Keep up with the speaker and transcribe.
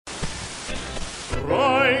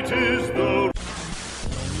Right is the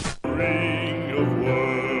ring of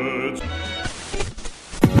words.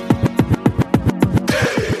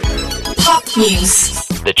 Pop News.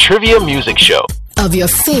 The Trivia Music Show Of your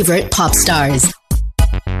favorite pop stars.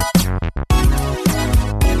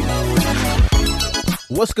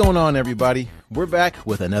 What's going on, everybody? We're back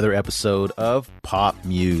with another episode of Pop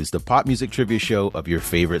Muse, the pop music trivia show of your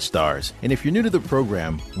favorite stars. And if you're new to the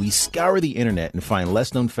program, we scour the internet and find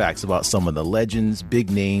less known facts about some of the legends, big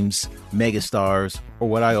names, megastars, or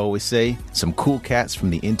what I always say, some cool cats from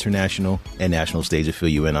the international and national stage to fill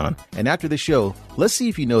you in on. And after the show, let's see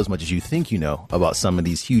if you know as much as you think you know about some of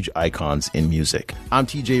these huge icons in music. I'm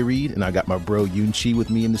TJ Reed, and I got my bro Yun Chi with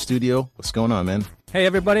me in the studio. What's going on, man? Hey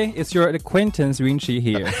everybody, it's your acquaintance Yun Chi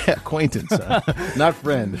here. Acquaintance, not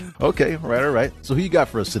friend. Okay, all right. So who you got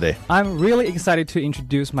for us today? I'm really excited to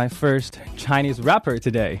introduce my first Chinese rapper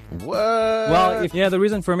today. What? Well, the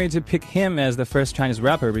reason for me to pick him as the first Chinese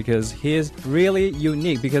rapper because he is really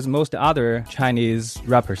unique because most other Chinese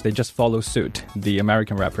rappers, they just follow suit, the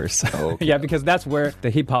American rappers. Okay. Yeah, because that's where the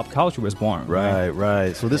hip-hop culture was born.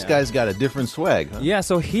 Right. So this guy's got a different swag, huh? Yeah,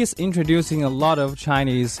 so he's introducing a lot of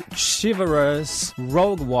Chinese chivalrous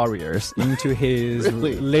rogue warriors into his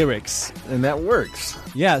Really? lyrics. And that works.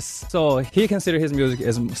 Yes, so he considers his music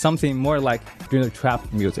as something more like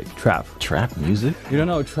trap music. Trap. Trap music? You don't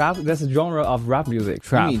know trap? That's a genre of rap music.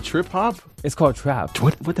 Trap. You mean trip hop? It's called trap.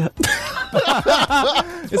 What the?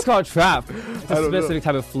 It's called trap. It's a specific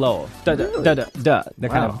type of flow. Da da da da da.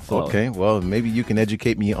 That kind of flow. Okay, well, maybe you can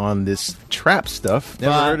educate me on this trap stuff.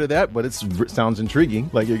 Never heard of that, but it sounds intriguing.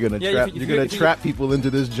 Like you're gonna trap people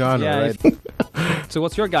into this genre, right? So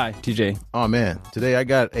what's your guy, TJ? Oh man, today I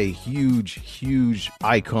got a huge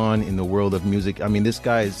icon in the world of music. I mean, this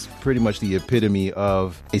guy is pretty much the epitome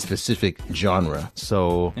of a specific genre.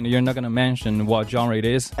 So, And you're not gonna mention what genre it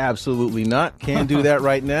is? absolutely not. Can't do that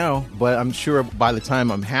right now, but I'm sure by the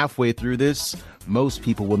time I'm halfway through this, most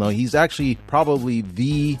people will know. He's actually probably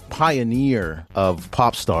the pioneer of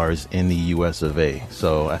pop stars in the US of A.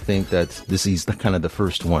 So I think that he's kind of the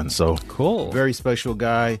first one. So Cool. very special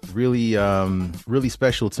guy, really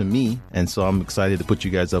special to me. And so I'm excited to put you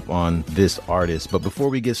guys up on this artist. But before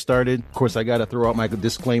we get started, of course, I got to throw out my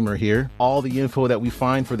disclaimer here. All the info that we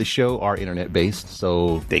find for the show are internet based.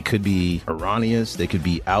 So they could be erroneous. They could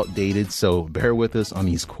be outdated. So bear with us on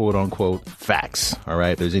these quote unquote facts. All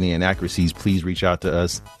right. If there's any inaccuracies, please reach out to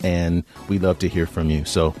us and we'd love to hear from you.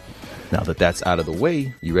 So now that that's out of the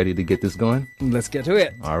way, you ready to get this going? Let's get to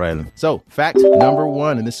it. All right. So fact number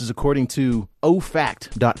one, and this is according to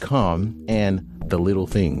ofact.com and The Little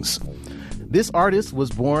Things. This artist was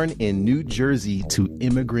born in New Jersey to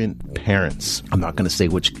immigrant parents. I'm not going to say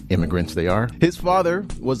which immigrants they are. His father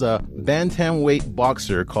was a bantamweight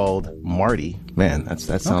boxer called Marty. Man,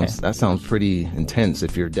 that sounds pretty intense.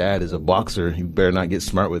 If your dad is a boxer, you better not get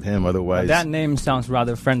smart with him, otherwise. That name sounds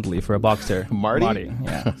rather friendly for a boxer. Marty?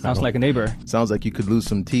 Yeah, sounds like a neighbor. Sounds like you could lose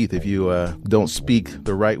some teeth if you don't speak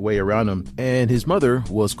the right way around him. And his mother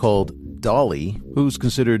was called Dolly, who's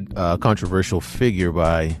considered a controversial figure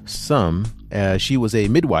by some. She was a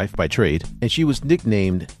midwife by trade, and she was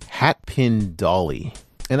nicknamed Hatpin Dolly.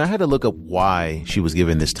 And I had to look up why she was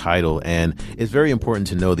given this title, and it's very important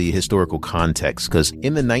to know the historical context, because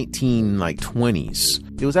in the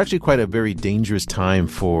 1920s, it was actually quite a very dangerous time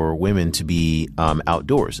for women to be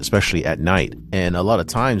outdoors, especially at night. And a lot of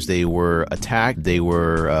times they were attacked, they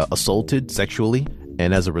were assaulted sexually,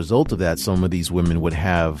 and as a result of that, some of these women would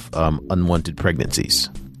have unwanted pregnancies.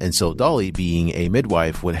 And so Dolly, being a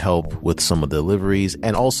midwife, would help with some of the deliveries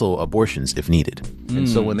and also abortions if needed. And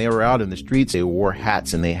so when they were out in the streets, they wore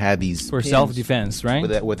hats and they had these For self-defense,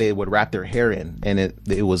 right? What they would wrap their hair in. And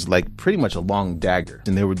it was like pretty much a long dagger.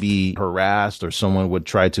 And they would be harassed or someone would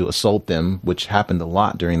try to assault them, which happened a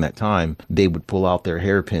lot during that time. They would pull out their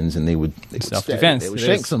hairpins and they would self-defense. They would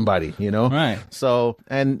shank somebody, you know? Right. So,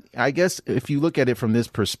 and I guess if you look at it from this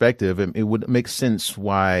perspective, it would make sense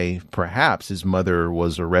why perhaps his mother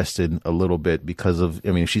was arrested a little bit because of,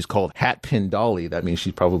 if she's called Hatpin Dolly, that means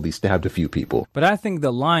she probably stabbed a few people. But I think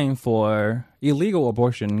the line for illegal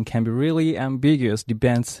abortion can be really ambiguous.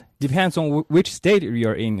 Depends on which state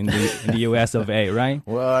you're in the US of A, right?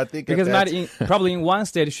 Well, I think because probably in one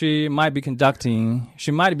state she might be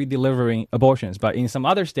delivering abortions, but in some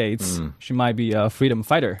other states she might be a freedom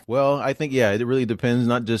fighter. Well, I think it really depends,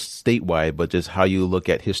 not just statewide, but just how you look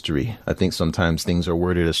at history. I think sometimes things are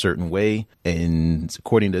worded a certain way, and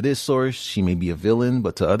according to this source, she may be a villain,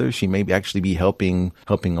 but to others, she may actually be helping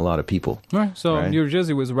a lot of people. Right. So right? New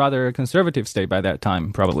Jersey was a rather conservative state by that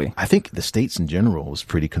time, probably. I think the States in general was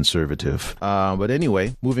pretty conservative. But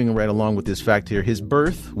anyway, moving right along with this fact here, his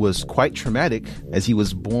birth was quite traumatic as he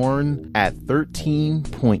was born at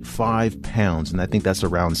 13.5 pounds. And I think that's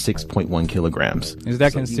around 6.1 kilograms. Is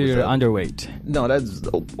that So he was considered a- underweight? No, that's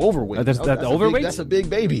overweight. That's overweight? That's a big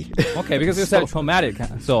baby. Okay, because you said traumatic.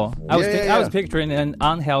 So I was Yeah. picturing an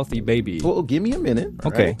unhealthy baby. Well, give me a minute.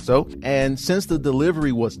 Okay. right? So, and since the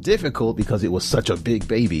delivery was difficult because it was such a big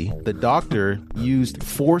baby, the doctor used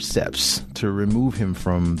forceps to remove him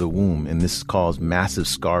from the womb, and this caused massive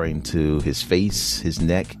scarring to his face, his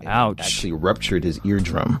neck. and Ouch. Actually ruptured his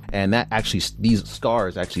eardrum, and that actually these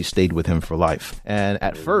scars actually stayed with him for life. And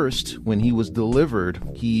at first, when he was delivered,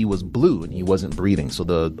 he was blue and he wasn't breathing. So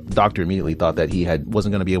the doctor immediately thought that he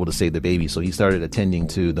wasn't going to be able to save the baby. So he started attending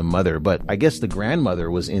to the mother. But I guess the grandmother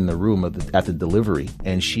was in the room at the delivery,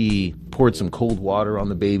 and she poured some cold water on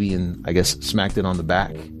the baby and I guess smacked it on the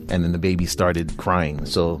back. And then the baby started crying.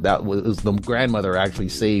 So that was the grandmother actually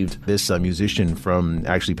saved this musician from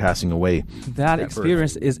actually passing away. That birth.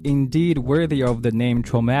 experience is indeed worthy of the name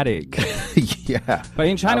traumatic. Yeah. But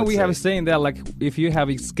in I China, would we have a say. saying that like if you have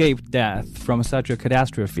escaped death from such a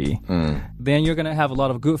catastrophe, then you're gonna have a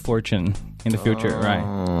lot of good fortune in the future, right?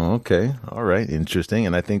 Oh, okay. All right. Interesting.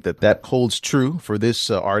 And I think that holds true for this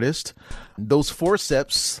artist. Those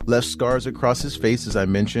forceps left scars across his face, as I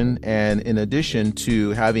mentioned. And in addition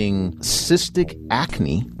to having cystic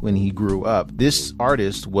acne when he grew up, this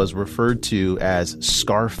artist was referred to as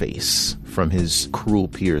Scarface from his cruel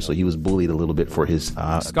peers. So he was bullied a little bit for his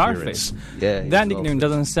Scarface. appearance. Yeah. That nickname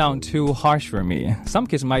doesn't sound too harsh for me. Some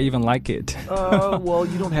kids might even like it. Well,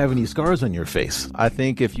 you don't have any scars on your face. I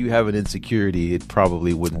think if you have an insecurity, it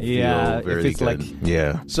probably wouldn't Yeah, feel if very it's good. like-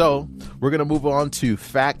 Yeah. So we're going to move on to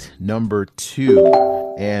fact number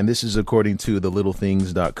 2. And this is according to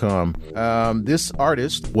thelittlethings.com. This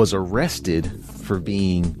artist was arrested for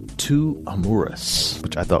being too amorous,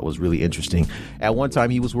 which I thought was really interesting. At one time,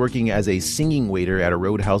 he was working as a singing waiter at a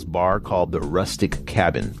roadhouse bar called the Rustic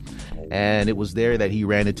Cabin. And it was there that he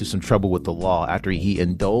ran into some trouble with the law after he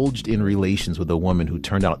indulged in relations with a woman who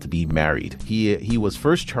turned out to be married. He was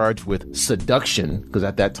first charged with seduction, because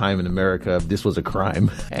at that time in America, this was a crime,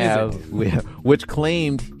 which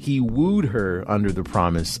claimed he wooed her under the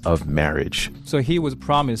promise of marriage. So he was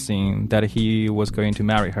promising that he was going to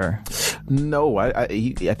marry her. No, I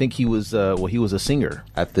think he was he was a singer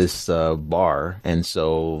at this bar, and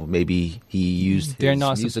so maybe he used They're his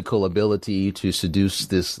not sup- musical ability to seduce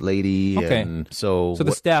this lady. Okay. And so So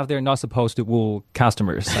the staff, they're not supposed to woo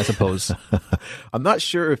customers, I suppose. I'm not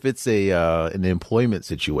sure if it's an employment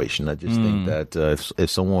situation. I just think that if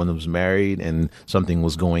someone was married and something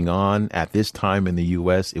was going on at this time in the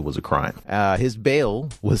U.S., it was a crime. His bail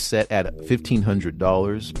was set at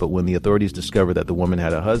 $1,500, but when the authorities discovered that the woman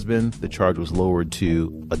had a husband, the charge was lowered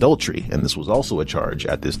to adultery, and this was also a charge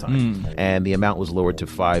at this time. And the amount was lowered to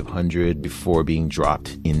 $500 before being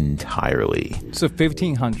dropped entirely. So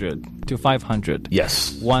 1,500 to 500.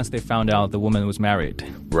 Yes. Once they found out the woman was married.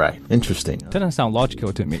 Right. Interesting. Doesn't sound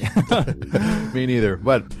logical to me. Me neither.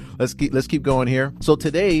 But let's keep going here. So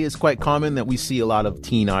today it's quite common that we see a lot of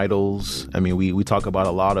teen idols. I mean, we talk about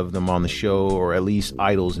a lot of them on the show, or at least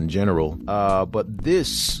idols in general. But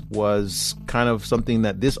this was kind of something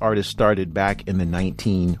that this artist started back in the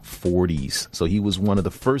 1940s. So he was one of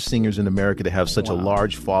the first singers in America to have such a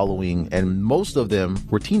large following, and most of them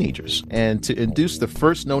were teenagers. And to induce the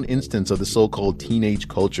first known instance of the so-called teenage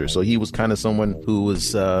culture. So he was kind of someone who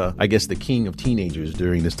was, I guess, the king of teenagers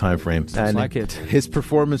during this time frame. Sounds like it. His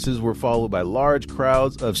performances were followed by large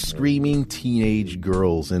crowds of screaming teenage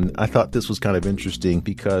girls. And I thought this was kind of interesting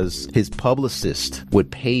because his publicist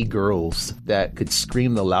would pay girls that could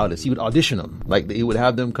scream the loudest. He would audition them. Like, he would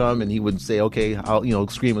have them come and he would say, okay, I'll,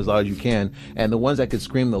 scream as loud as you can. And the ones that could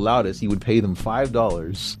scream the loudest, he would pay them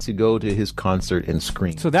 $5 to go to his concert and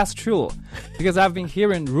scream. So that's true, because I've been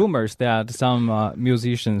hearing rumors that some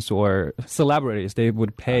musicians or celebrities, they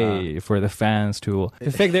would pay for the fans to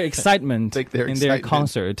fake their excitement Fake their in their excitement.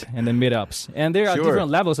 concert and the meetups. And there are Sure.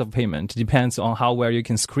 different levels of payment. Depends on how well you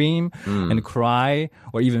can scream and cry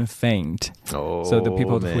or even faint. Oh, So the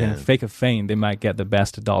people who man. can fake a faint, they might get the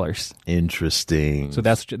best dollars. Interesting. So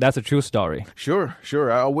that's a true story. Sure.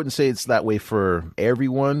 I wouldn't say it's that way for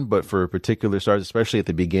everyone, but for particular stars, especially at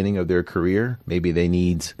the beginning of their career, maybe they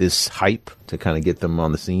need this hype to kind of get them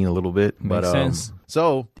on the scene a little bit. Makes sense.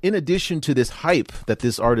 So, in addition to this hype that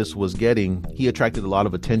this artist was getting, he attracted a lot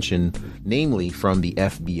of attention, namely from the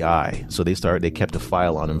FBI. So they kept a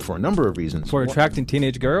file on him for a number of reasons. For attracting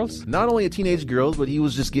teenage girls? Not only teenage girls, but he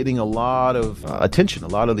was just getting a lot of attention. A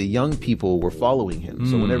lot of the young people were following him.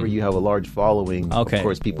 So whenever you have a large following, of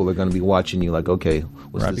course, people are going to be watching you like, okay,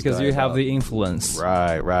 what's this because guy you have about? the influence.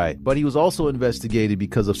 Right. But he was also investigated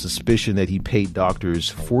because of suspicion that he paid doctors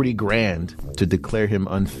 40 grand to declare him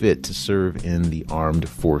unfit to serve in the armed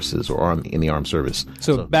forces or in the armed service.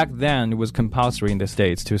 So back then, it was compulsory in the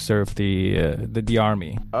States to serve the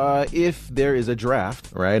army. If there is a draft,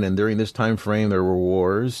 right, and during this time frame there were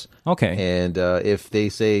wars, and if they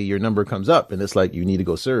say your number comes up and it's like you need to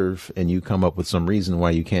go serve and you come up with some reason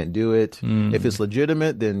why you can't do it, if it's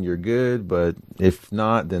legitimate, then you're good, but if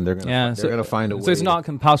not, then they're gonna find a way. So it's not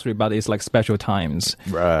compulsory, but it's like special times.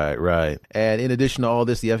 Right. And in addition to all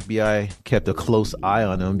this, the FBI kept a close eye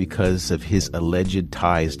on him because of his alleged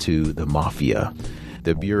ties to the mafia.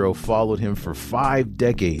 The Bureau followed him for 5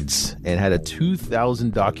 decades and had a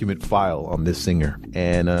 2,000 document file on this singer.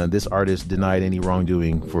 And this artist denied any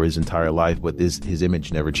wrongdoing for his entire life, but his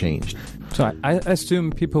image never changed. So I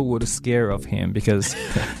assume people would scare of him because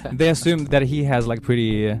they assume that he has like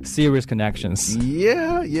pretty serious connections.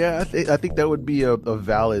 Yeah. I think that would be a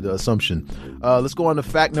valid assumption. Let's go on to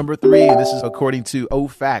fact number 3. And this is according to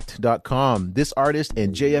ofact.com. This artist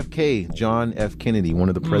and JFK, John F. Kennedy, one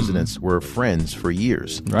of the presidents, were friends for years.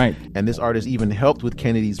 Right. And this artist even helped with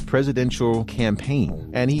Kennedy's presidential campaign.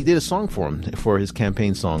 And he did a song for him, for his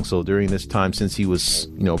campaign song. So during this time, since he was,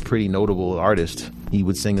 a pretty notable artist, he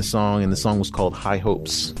would sing a song, and the song was called High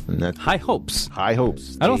Hopes. And High Hopes? High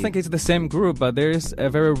Hopes. I don't think it's the same group, but there is a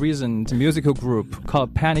very recent musical group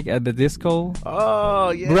called Panic at the Disco.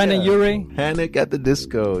 Oh, yeah. Brandon Urie. Panic at the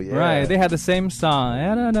Disco, yeah. Right, they had the same song.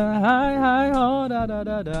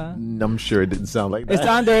 I'm sure it didn't sound like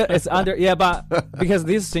that. It's under, yeah, but because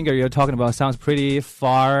this singer you're talking about sounds pretty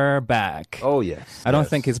far back. Oh, yes. I don't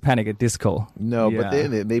think it's Panic at Disco. No, but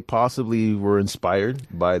then they possibly were inspired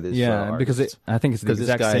by this because I think it's the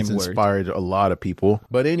exact this guy same has word. inspired a lot of people.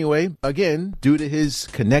 But anyway, again, due to his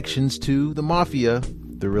connections to the mafia,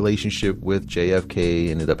 the relationship with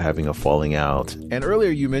JFK ended up having a falling out. And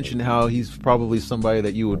earlier you mentioned how he's probably somebody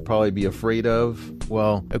that you would probably be afraid of.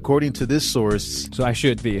 Well, according to this source... So I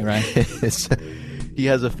should be, right? He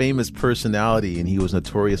has a famous personality, and he was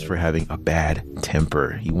notorious for having a bad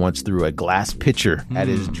temper. He once threw a glass pitcher at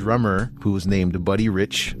his drummer, who was named Buddy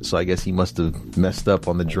Rich. So I guess he must have messed up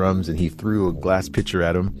on the drums, and he threw a glass pitcher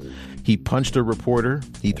at him. He punched a reporter.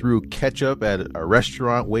 He threw ketchup at a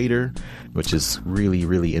restaurant waiter, which is really,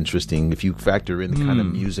 really interesting. If you factor in the kind of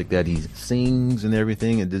music that he sings and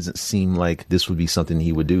everything, it doesn't seem like this would be something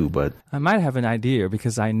he would do. But I might have an idea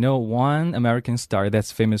because I know one American star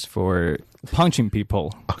that's famous for punching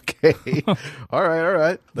people. Okay. All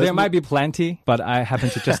right. There might be plenty, but I happen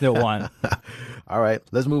to just know one. All right,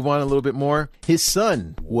 let's move on a little bit more. His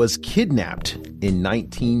son was kidnapped in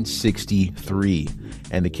 1963,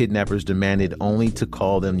 and the kidnappers demanded only to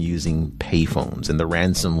call them using payphones, and the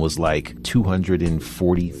ransom was like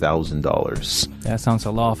 $240,000. That sounds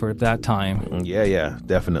a lot for that time. Yeah,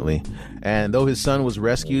 definitely. And though his son was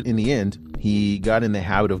rescued in the end, he got in the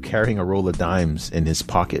habit of carrying a roll of dimes in his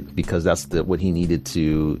pocket because that's what he needed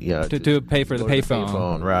to pay for the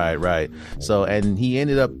payphone. Right. So, and he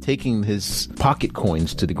ended up taking his pocket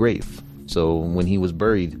coins to the grave. So when he was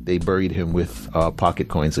buried, they buried him with pocket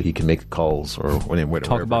coins so he can make calls or whatever.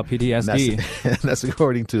 Talk about PTSD. And that's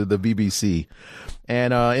according to the BBC.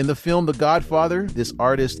 And in the film The Godfather, this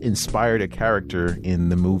artist inspired a character in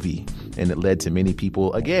the movie. And it led to many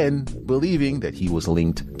people, again, believing that he was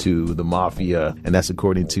linked to the mafia. And that's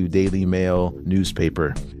according to Daily Mail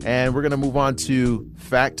newspaper. And we're going to move on to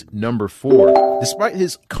fact number 4. Despite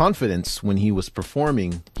his confidence when he was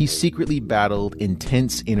performing, he secretly battled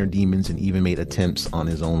intense inner demons and even made attempts on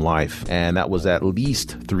his own life. And that was at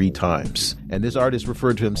least 3 times. And this artist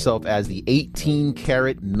referred to himself as the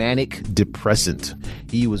 18-karat manic depressant.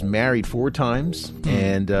 He was married 4 times,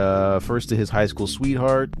 and first to his high school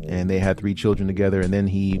sweetheart, and they had 3 children together. And then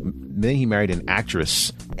he married an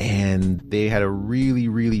actress, and they had a really,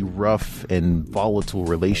 really rough and volatile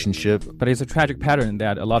relationship. But it's a tragic pattern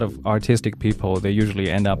that a lot of artistic people, they usually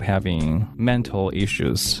end up having mental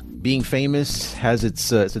issues being famous has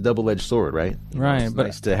it's a double-edged sword, right? Right, It's but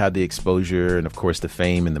nice to have the exposure and, of course, the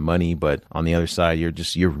fame and the money, but on the other side,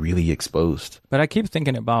 you're really exposed. But I keep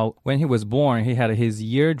thinking about when he was born, he had his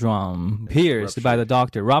eardrum pierced by the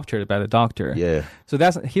doctor, ruptured by the doctor. Yeah. So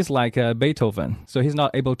he's like Beethoven. So he's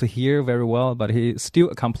not able to hear very well, but he still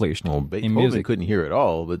accomplished Well, in Beethoven music. couldn't hear at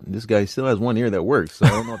all, but this guy still has one ear that works. So I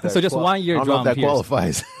don't know if that So just one ear I don't know if that drum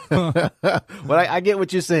qualifies. But I get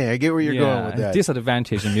what you're saying. I get where you're going with that.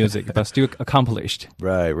 Disadvantage in music, but still accomplished.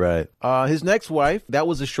 Right. His next wife, that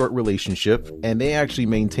was a short relationship, and they actually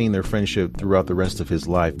maintained their friendship throughout the rest of his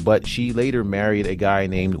life. But she later married a guy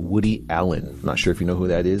named Woody Allen. Not sure if you know who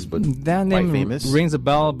that is, but That quite name famous. rings a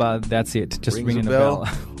bell, but that's it. Just Rings ringing a bell.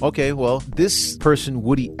 Okay, well, this person,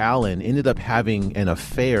 Woody Allen, ended up having an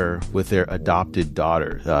affair with their adopted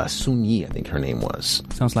daughter, Sun Yi, I think her name was.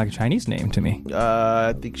 Sounds like a Chinese name to me.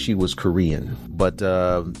 I think she was Korean. But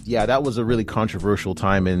yeah, that was a really controversial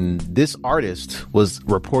time. And this artist was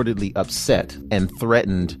reportedly upset and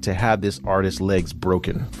threatened to have this artist's legs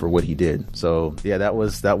broken for what he did. So yeah, that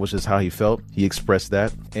was just how he felt. He expressed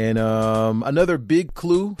that. And another big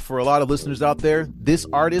clue for a lot of listeners out there, this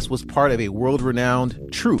artist was part of a world-renowned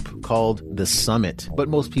troupe called The Summit. But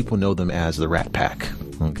most people know them as the Rat Pack.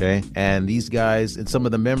 Okay. And these guys and some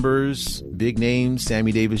of the members, big names,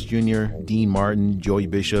 Sammy Davis Jr., Dean Martin, Joey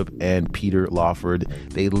Bishop, and Peter Lawford,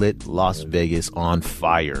 they lit Las Vegas on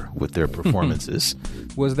fire with their performances.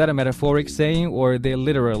 Was that a metaphoric saying, or they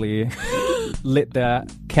literally lit the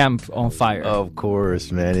camp on fire? Of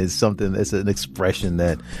course, man. It's an expression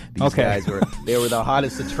that these guys were the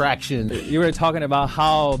hottest attraction. You were talking about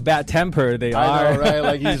how bad-tempered they are. I know, right?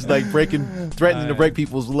 Like he's like threatening to break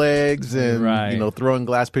people's legs and throwing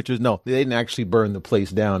glass pitchers. No, they didn't actually burn the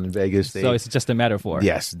place down in Vegas. So it's just a metaphor.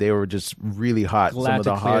 Yes, they were just really hot. Glad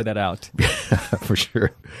to clear that out. For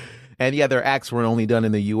sure. And yeah, their acts weren't only done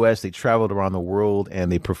in the U.S. They traveled around the world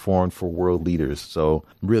and they performed for world leaders. So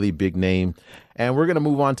really big name. And we're going to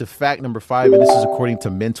move on to fact number 5, and this is according to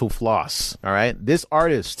Mental Floss. All right. This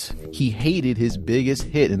artist, he hated his biggest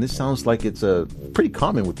hit. And this sounds like it's pretty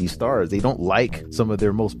common with these stars. They don't like some of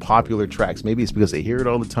their most popular tracks. Maybe it's because they hear it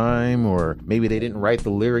all the time, or maybe they didn't write the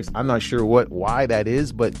lyrics. I'm not sure why that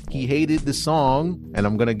is, but he hated the song. And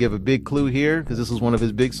I'm going to give a big clue here because this was one of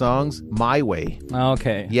his big songs, My Way.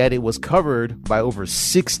 Okay. Yet it was covered by over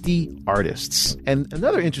 60 artists. And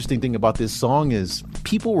another interesting thing about this song is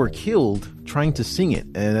people were killed trying to sing it.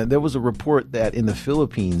 And there was a report that in the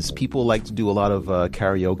Philippines, people like to do a lot of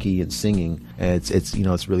karaoke and singing. And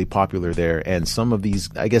it's really popular there. And some of these,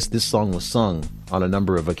 I guess this song was sung on a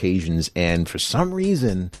number of occasions. And for some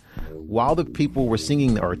reason, while the people were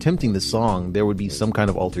singing or attempting the song, there would be some kind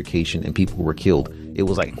of altercation and people were killed. It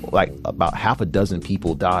was like about half a dozen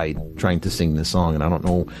people died trying to sing this song. And I don't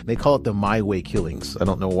know, they call it the My Way killings. I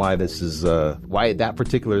don't know why this is, why that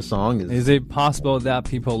particular song is. Is it possible that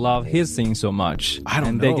people love his singing so much? I don't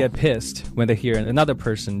and know. they get pissed when they hear another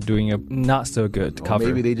person doing a not so good cover.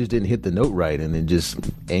 Maybe they just didn't hit the note right and it just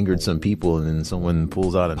angered some people and then someone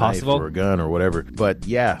pulls out a knife or a gun or whatever. But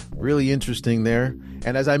yeah, really interesting there.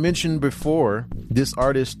 And as I mentioned before, this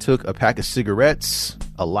artist took a pack of cigarettes,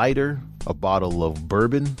 a lighter, a bottle of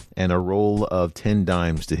bourbon, and a roll of 10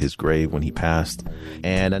 dimes to his grave when he passed.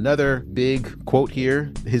 And another big quote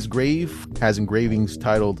here, his grave has engravings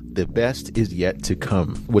titled, "The Best Is Yet to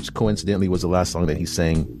Come," which coincidentally was the last song that he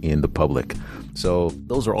sang in the public. So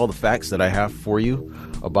those are all the facts that I have for you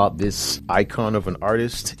about this icon of an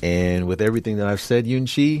artist. And with everything that I've said,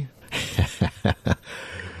 Yun-Chi,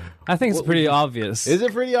 I think it's pretty obvious. Is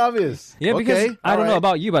it pretty obvious? Yeah, because okay. I don't know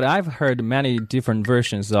about you, but I've heard many different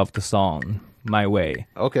versions of the song, My Way.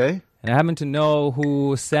 Okay. And I happen to know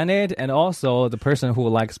who sang it and also the person who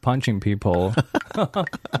likes punching people.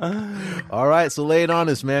 All right, so lay it on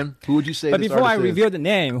us, man. Who would you say But this before I artist is? reveal the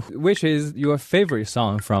name, which is your favorite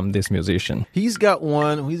song from this musician? He's got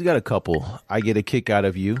a couple. I Get a Kick Out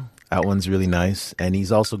of You. That one's really nice. And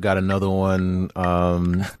he's also got another one.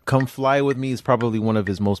 Come Fly With Me is probably one of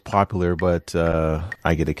his most popular, but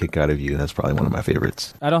I Get a Kick Out of You. That's probably one of my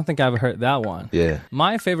favorites. I don't think I've heard that one. Yeah.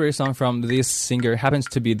 My favorite song from this singer happens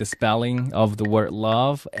to be the spelling of the word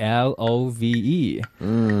love, Love.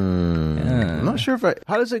 I'm not sure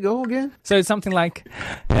how does it go again? So it's something like,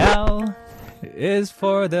 L is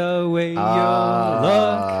for the way you look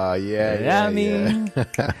at me.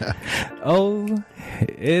 O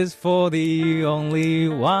is for the only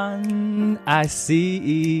one I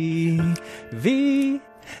see. V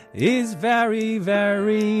is very,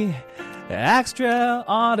 very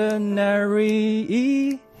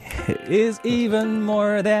extraordinary. is even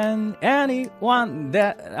more than anyone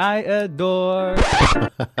that I adore.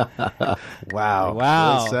 Wow. Wow.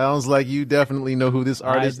 Well, it sounds like you definitely know who this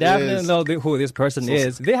artist I definitely is. know who this person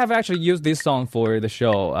is. They have actually used this song for the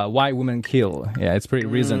show, Why Women Kill. Yeah, it's pretty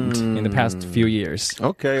recent in the past few years.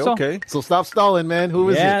 Okay, okay. So stop stalling, man. Who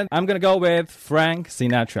is Yeah, it? I'm going to go with Frank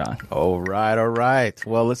Sinatra. All right, all right.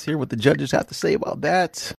 Well, let's hear what the judges have to say about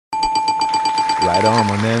that. Right on,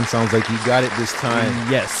 my man. Sounds like you got it this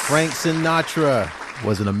time. Yes. Frank Sinatra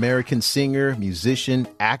was an American singer, musician,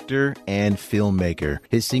 actor, and filmmaker.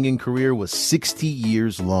 His singing career was 60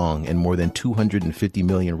 years long, and more than 250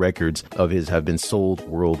 million records of his have been sold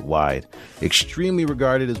worldwide. Extremely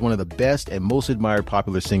regarded as one of the best and most admired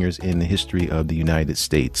popular singers in the history of the United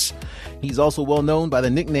States. He's also well known by the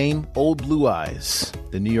nickname Old Blue Eyes.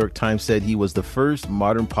 The New York Times said he was the first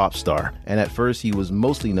modern pop star, and at first he was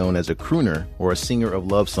mostly known as a crooner or a singer of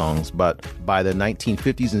love songs, but by the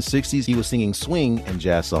 1950s and 60s he was singing swing and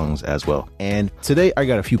jazz songs as well. And today I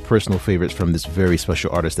got a few personal favorites from this very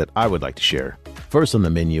special artist that I would like to share. First on the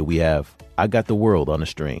menu we have I Got the World on a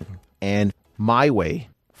String and My Way,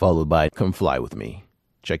 followed by Come Fly With Me.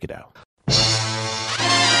 Check it out.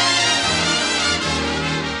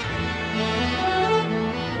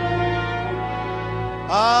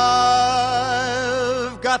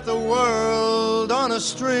 I've got the world on a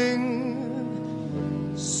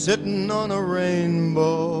string, sitting on a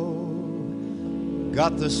rainbow.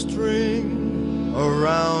 Got the string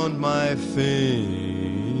around my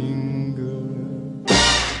finger.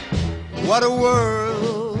 What a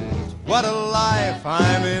world, what a life,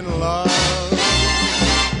 I'm in love.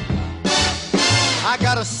 I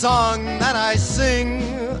got a song that I sing,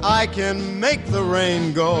 I can make the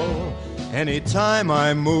rain go anytime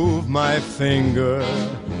I move my finger.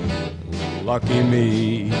 Lucky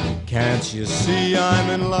me, can't you see I'm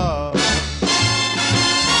in love?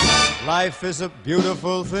 Life is a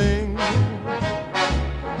beautiful thing,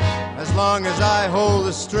 as long as I hold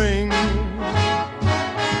the string.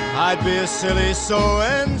 I'd be a silly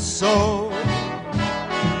so-and-so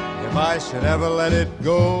if I should ever let it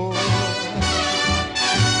go.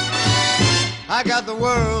 I got the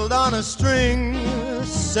world on a string,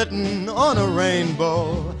 sitting on a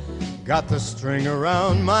rainbow. Got the string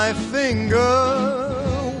around my finger.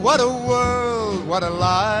 What a world, what a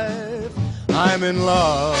life, I'm in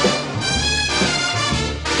love.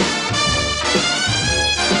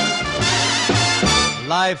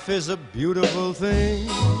 Life is a beautiful thing,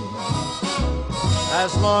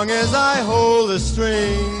 as long as I hold the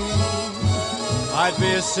string. I'd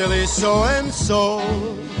be a silly so-and-so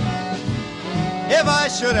if I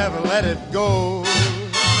should ever let it go.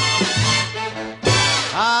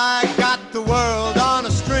 I got the world on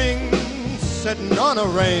a string, sitting on a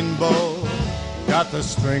rainbow. Got the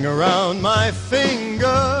string around my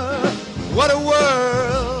finger. What a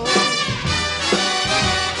world,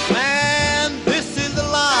 man, this is a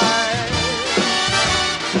life.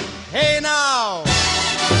 Hey now,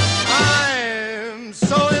 I'm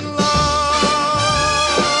so in love.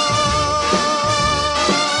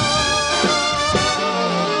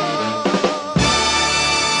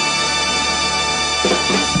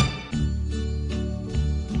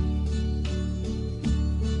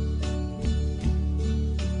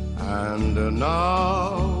 And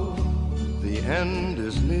now the end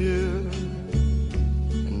is near,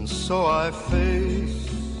 and so I face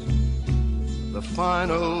the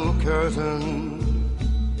final curtain.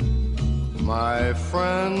 My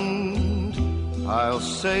friend, I'll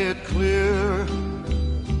say it clear,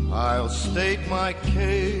 I'll state my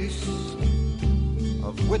case,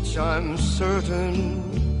 of which I'm certain.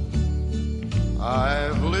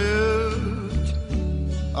 I've lived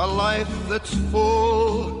a life that's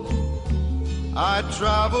full. I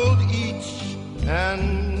traveled each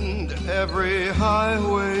and every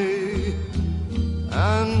highway,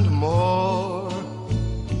 and more,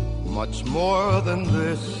 much more than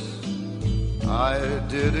this, I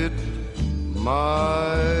did it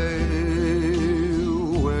my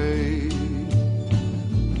way.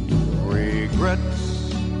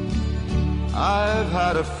 Regrets, I've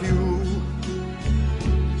had a few,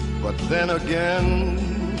 but then again,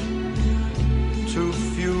 too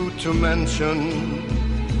few to mention.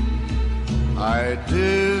 I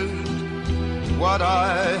did what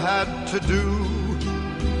I had to do,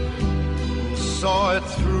 saw it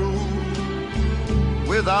through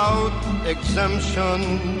without exemption.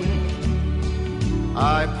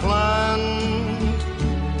 I planned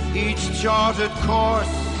each charted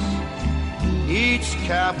course, each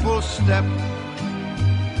careful step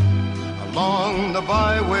along the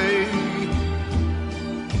byway.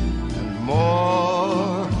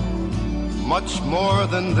 More, much more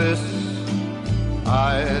than this.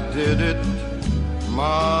 I did it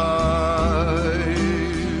my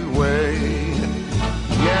way.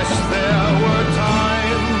 Yes, there were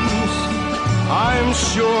times, I'm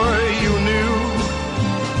sure you knew,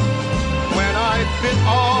 when I bit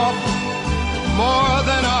off more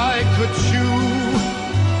than I could chew.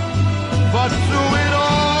 But through it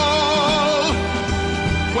all,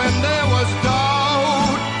 when there was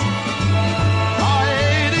doubt, I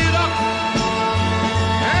ate it up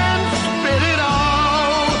and spit it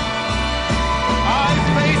out. I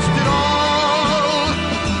faced it all,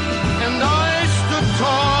 and I stood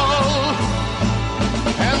tall,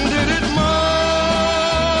 and did it my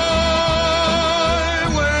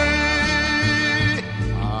way.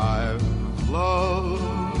 I've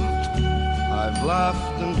loved, I've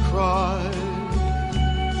laughed and cried,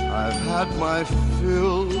 I've had my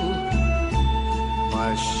fill,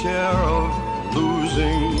 my share of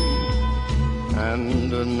losing,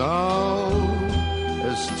 and now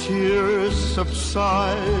as tears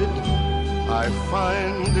subside, I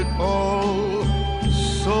find it all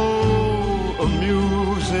so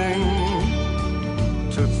amusing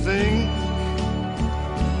to think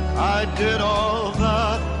I did all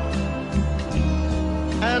that,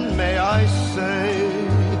 and may I say,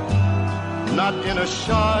 not in a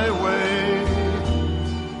shy way,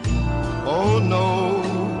 oh no,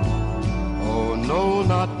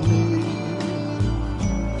 not me.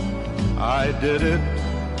 I did it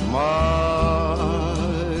my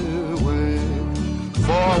way.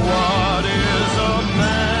 For what is a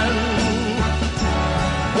man?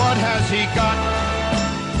 What has he got?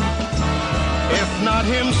 If not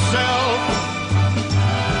himself,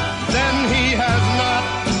 then he has not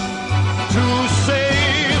to say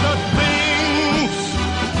the things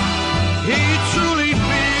he truly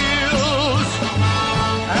feels,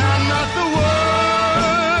 and not the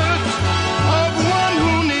words of one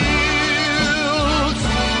who kneels.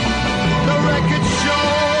 The record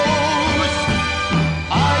shows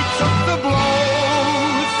I took the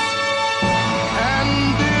blows and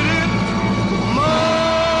did it my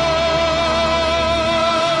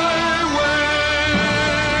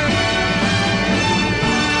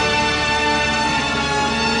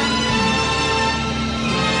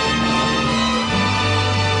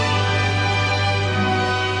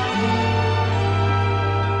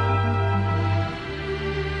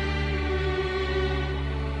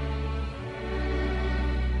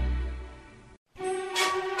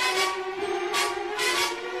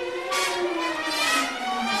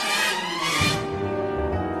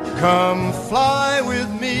Come fly with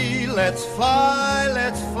me, let's fly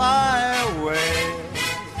away.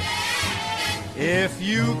 If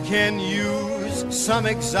you can use some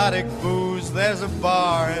exotic booze, there's a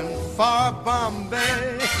bar in far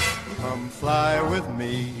Bombay. Come fly with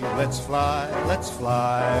me, let's fly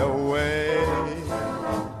away.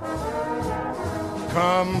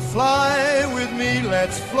 Come fly with me,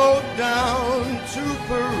 let's float down to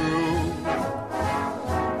Peru.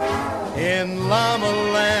 In Llama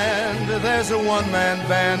Land, there's a one-man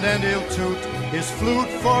band, and he'll toot his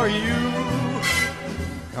flute for you.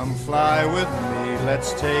 Come fly with me,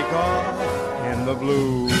 let's take off in the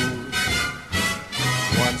blues.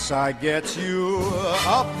 Once I get you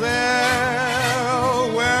up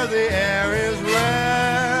there, where the air is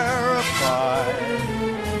rarefied,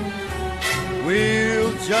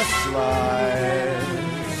 we'll just glide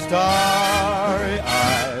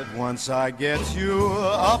starry-eyed. Once I get you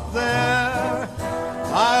up there,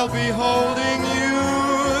 I'll be holding you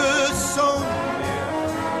so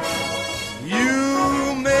near.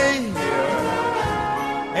 You may hear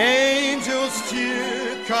angels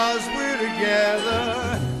cheer, 'cause we're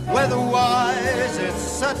together. Weather-wise, it's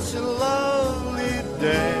such a lovely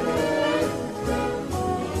day.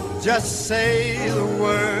 Just say the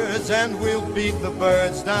words and we'll beat the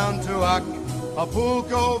birds down to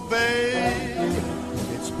Acapulco Bay.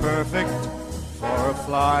 It's perfect for a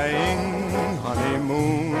flying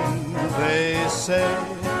honeymoon, they say.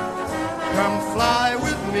 Come fly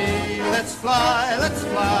with me, let's fly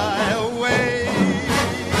away.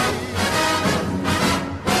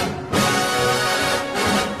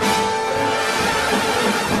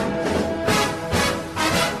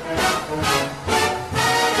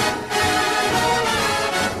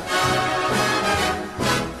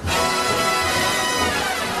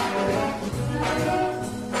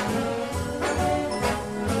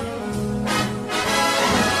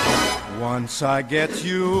 Once I get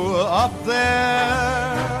you up there,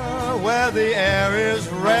 where the air is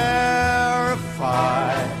rarefied,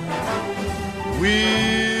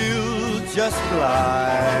 we'll just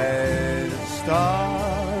glide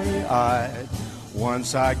starry-eyed.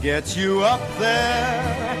 Once I get you up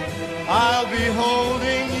there, I'll be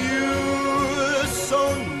holding you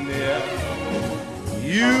so near.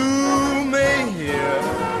 You may hear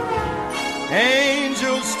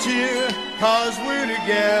angels cheer, 'cause we're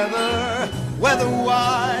together.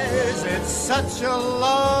 Weather-wise, it's such a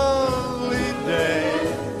lovely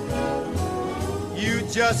day. You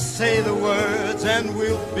just say the words and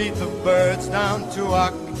we'll beat the birds down to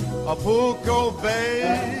Acapulco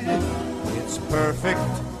Bay. It's perfect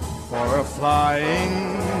for a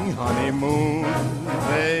flying honeymoon,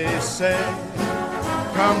 they say.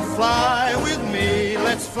 Come fly with me,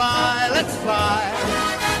 let's fly, let's fly.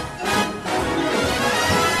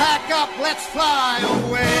 Pack up, let's fly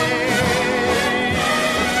away.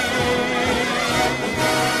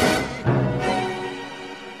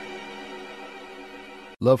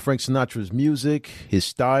 Love Frank Sinatra's music, his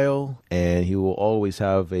style, and he will always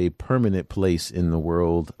have a permanent place in the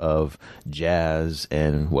world of jazz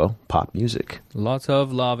and, well, pop music. Lots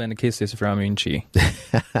of love and kisses from Yunqi.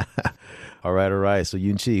 All right. So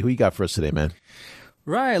Yunqi, who you got for us today, man?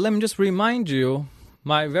 Right, let me just remind you,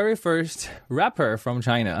 my very first rapper from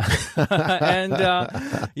China. And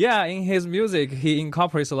in his music, he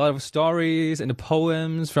incorporates a lot of stories and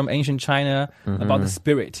poems from ancient China about the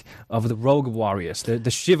spirit of the rogue warriors, the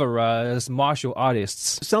chivalrous martial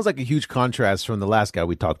artists. Sounds like a huge contrast from the last guy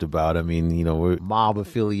we talked about. I mean, we're mob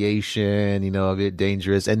affiliation, a bit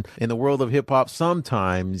dangerous. And in the world of hip hop,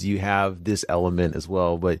 sometimes you have this element as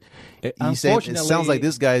well. But it sounds like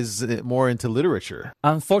this guy's more into literature.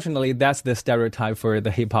 Unfortunately, that's the stereotype for the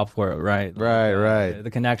hip hop world, right? Right. The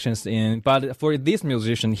connections but for this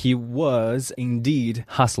musician, he was indeed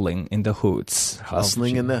hustling in the hoods.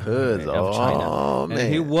 Hustling in the hoods of China. Oh, man.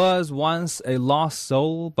 And he was once a lost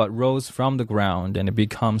soul, but rose from the ground and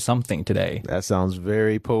become something today. That sounds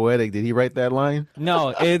very poetic. Did he write that line?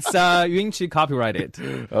 No, it's Yunqi copyrighted.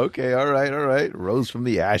 Okay, all right. Rose from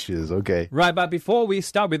the ashes, okay. Right, but before we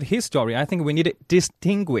start with his story, I think we need to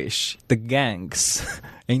distinguish the gangs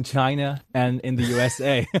in China and in the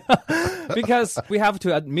USA. Because we have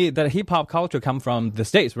to admit that hip-hop culture comes from the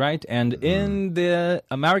States, right? And in the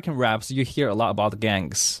American raps, you hear a lot about the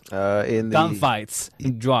gangs. Gunfights,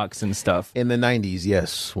 drugs and stuff. In the 90s,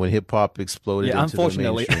 yes, when hip-hop exploded into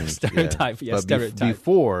unfortunately, the mainstream. stereotype.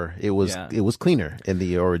 Before, it was cleaner in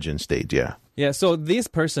the origin stage, yeah. Yeah, so this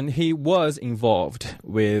person, he was involved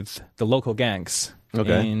with the local gangs.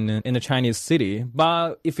 Okay. In the Chinese city.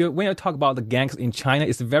 But when you talk about the gangs in China,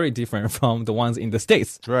 it's very different from the ones in the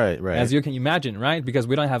States. Right. As you can imagine, right? Because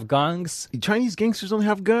we don't have guns. Chinese gangsters don't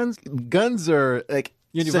have guns. Guns are like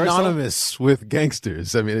universal? Synonymous with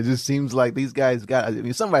gangsters. I mean, it just seems like these guys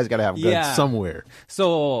somebody's got to have guns somewhere.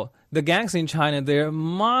 So the gangs in China, they're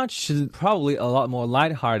probably a lot more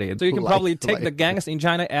lighthearted. So you can probably take the gangs in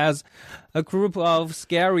China as a group of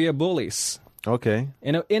scarier bullies. Okay.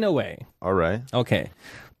 In a way. All right. Okay.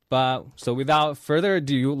 But so without further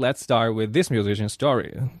ado, let's start with this musician's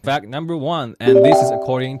story. Fact number 1, and this is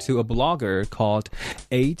according to a blogger called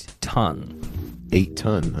 8 Ton. 8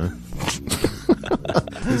 Ton, huh?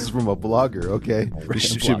 This is from a blogger, okay.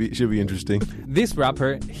 Should be interesting. This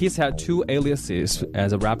rapper, he's had 2 aliases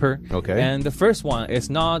as a rapper. Okay. And the first one is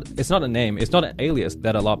not a name, it's not an alias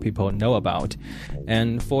that a lot of people know about.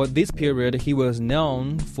 And for this period, he was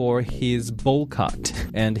known for his bowl cut.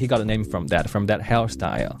 And he got a name from that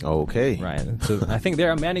hairstyle. Okay. Right. So I think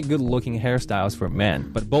there are many good-looking hairstyles for men,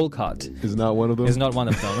 but bowl cut is not one of them. Is not one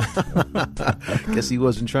of them. Guess he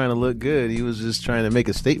wasn't trying to look good. He was just trying to make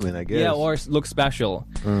a statement, I guess. Yeah, or look special.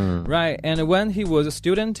 Right. And when he was a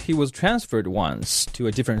student, he was transferred once to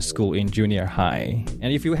a different school in junior high.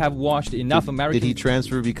 And if you have watched enough American... Did he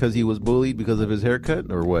transfer because he was bullied because of his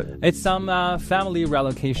haircut, or what? It's some family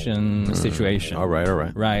relocation situation. All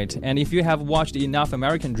right. Right. And if you have watched enough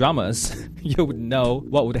American dramas, you would know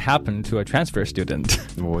what would happen to a transfer student.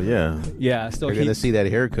 Well, yeah. Yeah. So they're going to see that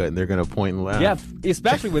haircut and they're going to point and laugh. Yeah,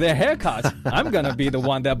 especially with their haircut. I'm going to be the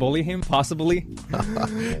one that bully him, possibly.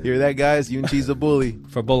 Hear that, guys? Yunqi's a bully.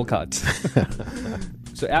 For bowl cut.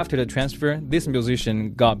 So after the transfer, this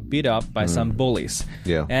musician got beat up by some bullies.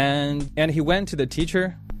 Yeah. And he went to the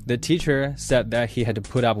teacher. The teacher said that he had to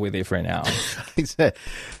put up with it for now. He said,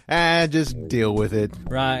 just deal with it.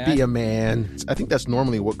 Right. Be a man. I think that's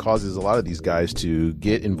normally what causes a lot of these guys to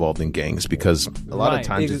get involved in gangs, because a lot of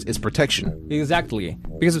times it's protection. Exactly.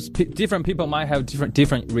 Because different people might have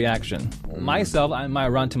different reaction. Myself, I might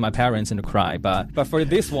run to my parents and cry. But for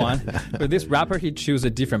this one, for this rapper, he chose a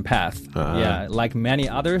different path. Yeah. Like many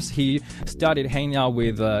others, he started hanging out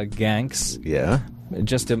with gangs. Yeah.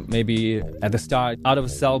 Just maybe at the start, out of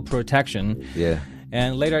self-protection. Yeah.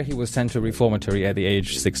 And later he was sent to reformatory at the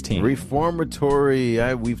age 16.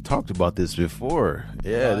 Reformatory. We've talked about this before.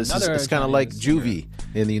 Yeah, it's kind of like juvie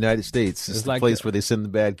in the United States. It's the like place where they send the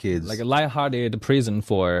bad kids. Like a lighthearted prison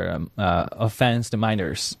for offense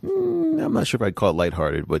minors. I'm not sure if I'd call it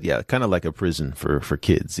lighthearted, but yeah, kind of like a prison for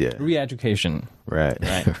kids. Yeah, Re-education. Right.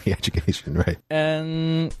 Re-education. Right.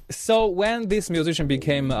 And so when this musician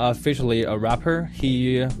became officially a rapper,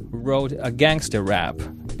 he wrote a gangster rap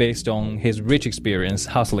based on his rich experience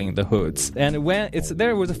hustling in the hoods. And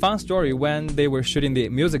there was a fun story when they were shooting the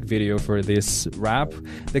music video for this rap,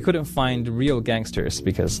 they couldn't find real gangsters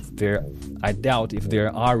because I doubt if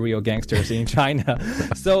there are real gangsters in China.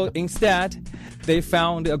 So instead, they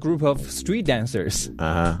found a group of street dancers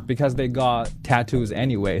because they got tattoos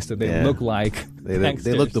anyway, so they look like gangsters.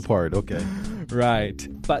 They look the part, okay. Right.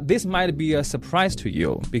 But this might be a surprise to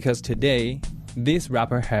you because today, this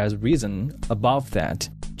rapper has risen above that.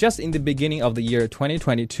 Just in the beginning of the year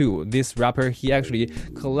 2022, this rapper, he actually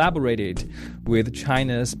collaborated with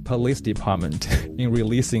China's police department in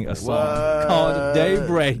releasing a song called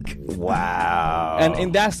Daybreak. Wow. And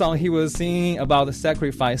in that song, he was singing about the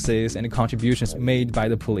sacrifices and contributions made by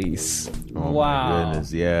the police. Oh wow. My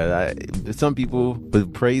goodness. Yeah. Some people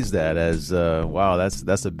would praise that as, wow,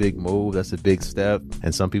 that's a big move. That's a big step.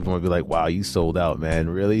 And some people might be like, wow, you sold out, man.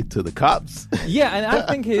 Really? To the cops? Yeah, and I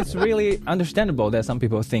think it's really understandable that some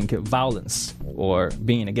people think violence or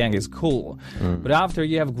being in a gang is cool. But after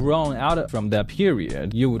you have grown out from that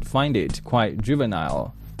period, you would find it quite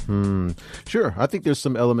juvenile. Sure. I think there's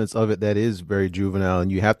some elements of it that is very juvenile,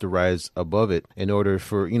 and you have to rise above it in order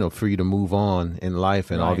for you to move on in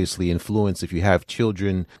life and obviously influence. If you have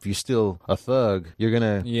children, if you're still a thug, you're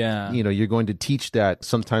gonna, you're going to teach that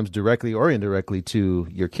sometimes directly or indirectly to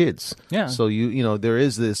your kids. Yeah. So there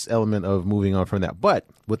is this element of moving on from that. But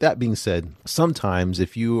with that being said, sometimes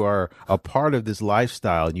if you are a part of this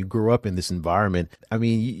lifestyle and you grew up in this environment, I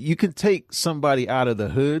mean, you can take somebody out of the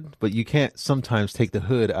hood, but you can't sometimes take the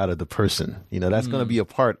hood out of the person. That's going to be a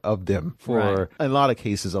part of them for, in a lot of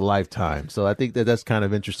cases, a lifetime. So I think that's kind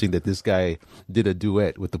of interesting that this guy did a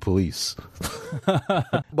duet with the police.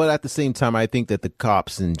 But at the same time, I think that the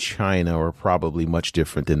cops in China are probably much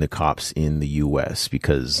different than the cops in the U.S.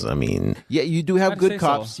 because, I mean, yeah, you do have good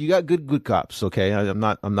cops. So. You got good cops, okay? I'm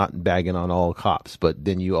not bagging on all cops, but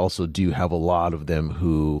then you also do have a lot of them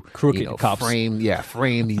who crooked cops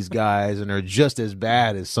frame these guys and are just as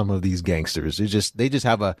bad as some of these gangsters. They just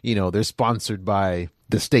have they're sponsored by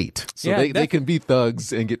the state, so they can be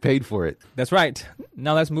thugs and get paid for it. That's right.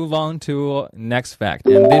 Now let's move on to next fact,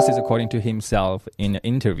 and this is according to himself in an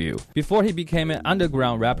interview. Before he became an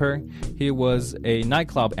underground rapper, he was a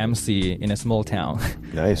nightclub MC in a small town.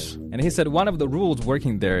 Nice. And he said one of the rules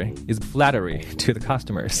working there is flattery to the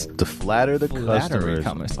customers. To flatter the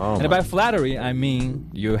customers. Oh, and by flattery, I mean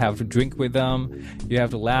you have to drink with them, you have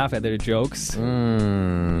to laugh at their jokes.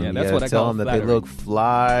 That's what I call tell them flattery. That they look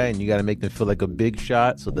fly, and you got to make them feel like a big shot.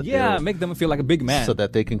 So that make them feel like a big man, so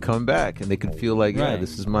that they can come back and they can feel like,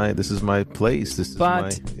 this is my place.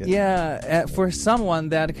 For someone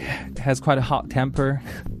that has quite a hot temper,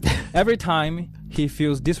 every time he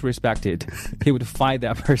feels disrespected, he would fight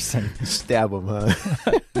that person. Stab him, huh?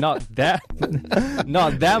 Not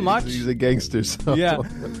that much. He's a gangster. So.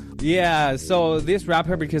 Yeah. So this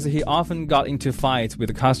rapper, because he often got into fights with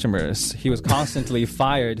the customers, he was constantly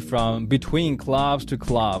fired from between clubs to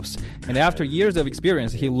clubs. And after years of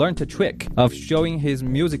experience, he learned a trick of showing his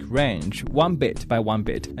music range one bit by one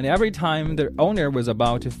bit. And every time the owner was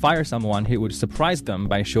about to fire someone, he would surprise them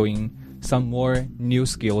by showing some more new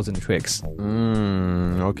skills and tricks.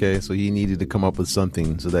 Okay, so he needed to come up with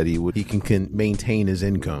something so that he can maintain his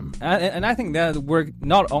income. And I think that worked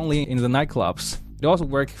not only in the nightclubs. It also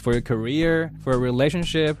work for your career, for a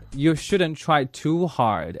relationship. You shouldn't try too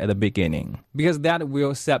hard at the beginning because that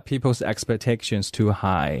will set people's expectations too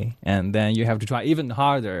high. And then you have to try even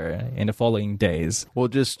harder in the following days. Well,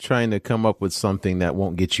 just trying to come up with something that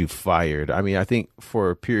won't get you fired. I mean, I think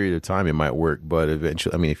for a period of time it might work, but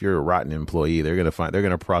eventually, I mean, if you're a rotten employee, they're going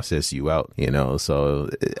to process you out, So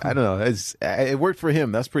I don't know. It worked for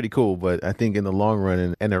him. That's pretty cool. But I think in the long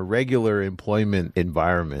run, in a regular employment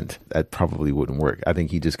environment, that probably wouldn't work. I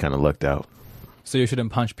think he just kind of lucked out. So you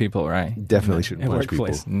shouldn't punch people, right? Definitely shouldn't punch people.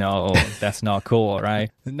 No, that's not cool,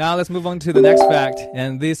 right? Now let's move on to the next fact,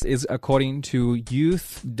 and this is according to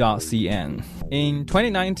youth.cn. In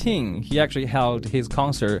 2019, he actually held his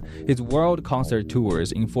world concert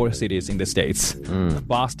tours in 4 cities in the States.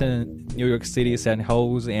 Boston, New York City, San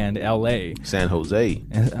Jose, and LA. San Jose.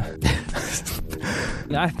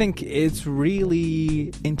 I think it's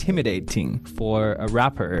really intimidating for a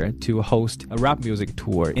rapper to host a rap music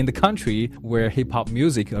tour in the country where hip-hop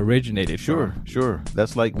music originated from. Sure.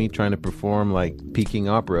 That's like me trying to perform like Peking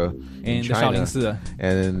opera in the China. Shaolin Si.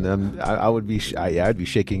 And I would be, I'd be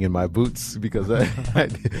shaking in my boots because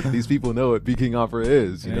these people know what Peking opera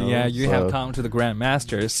is. You know? Yeah, you have come to the Grand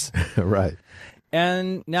Masters. Right.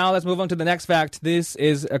 And now let's move on to the next fact. This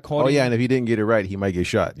is according... Oh, yeah, and if he didn't get it right, he might get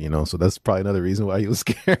shot, you know? So that's probably another reason why he was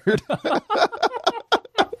scared.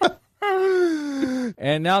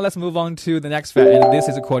 And now let's move on to the next fact. And this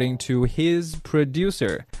is according to his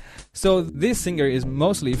producer. So this singer is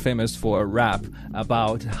mostly famous for a rap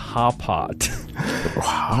about hot pot.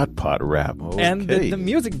 Hot pot rap. Okay. And the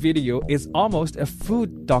music video is almost a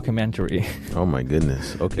food documentary. Oh my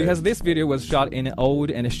goodness. Okay. Because this video was shot in an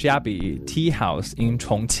old and shabby tea house in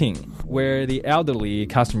Chongqing, where the elderly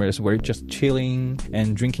customers were just chilling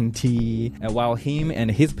and drinking tea, and while him and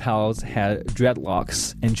his pals had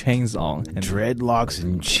dreadlocks and chains on. And dreadlocks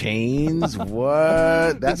and chains?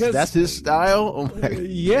 What? That's his style? Oh my.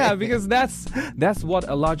 Yeah, because that's what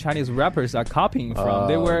a lot of Chinese rappers are copying from.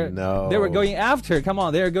 They were going after. Come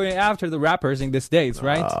on, they were going after the rappers in the States,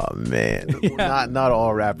 right? Oh man, not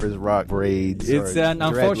all rappers rock braids. It's an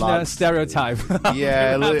unfortunate stereotype.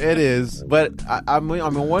 Yeah, it is. But I'm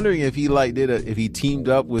wondering if he if he teamed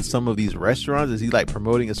up with some of these restaurants. Is he like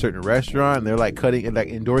promoting a certain restaurant and they're like cutting and like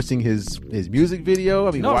endorsing his music video?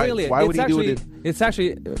 I mean, no, why really. Why would he do it? It's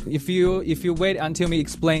actually, if you wait until me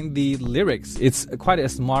explain the lyrics, it's quite a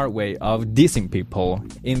smart way of dissing people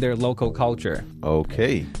in their local culture.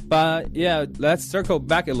 Okay. But yeah, let's circle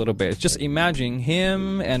back a little bit. Just imagine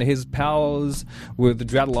him and his pals with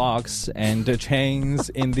dreadlocks and chains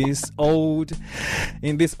in this old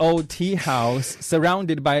tea house,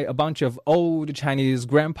 surrounded by a bunch of old Chinese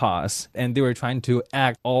grandpas, and they were trying to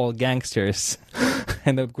act all gangsters.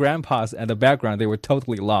 And the grandpas at the background, they were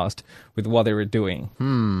totally lost with what they were doing.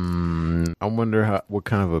 I wonder what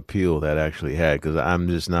kind of appeal that actually had, because I'm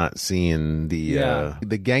just not seeing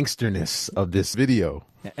the gangsterness of this video.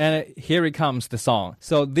 And here it comes, the song.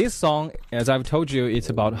 So this song, as I've told you, it's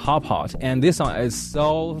about hot pot. And this song is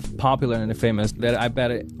so popular and famous that I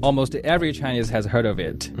bet almost every Chinese has heard of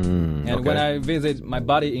it. And when I visit my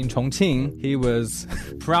buddy in Chongqing, he was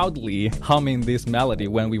proudly humming this melody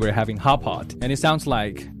when we were having hot pot. And it sounds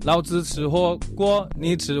like 老子吃火锅，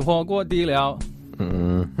你吃火锅底料.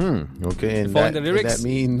 Okay, and the lyrics, that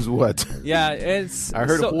means what? Yeah, it's... I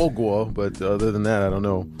heard of Huoguo, but other than that, I don't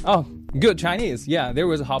know. Oh, good Chinese. Yeah, there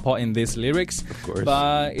was a hot pot in these lyrics. Of course.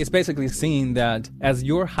 But it's basically saying that, as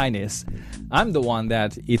your highness, I'm the one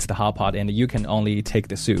that eats the hot pot and you can only take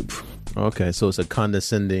the soup. Okay, so it's a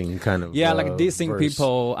condescending kind of like dissing verse.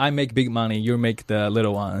 People. I make big money, you make the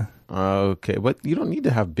little one. Okay, but you don't need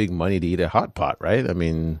to have big money to eat a hot pot, right?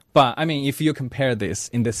 But if you compare this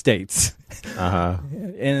in the States,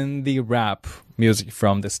 in the rap music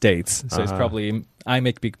from the States, so it's probably I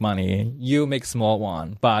make big money, you make small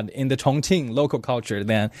one. But in the Chongqing local culture,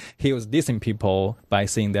 then he was dissing people by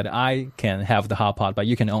saying that I can have the hot pot, but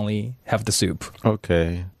you can only have the soup.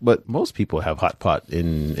 Okay, but most people have hot pot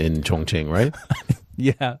in Chongqing, right?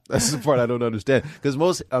 Yeah, that's the part I don't understand, because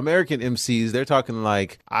most American MCs, they're talking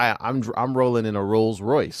like I'm rolling in a Rolls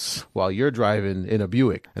Royce while you're driving in a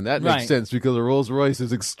Buick, and that makes sense because a Rolls Royce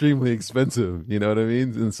is extremely expensive. You know what I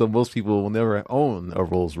mean? And so most people will never own a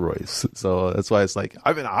Rolls Royce, so that's why it's like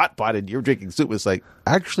I'm in a hot pot and you're drinking soup. It's like,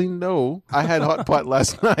 actually no, I had hot pot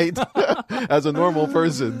last night as a normal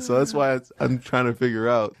person, so that's why I'm trying to figure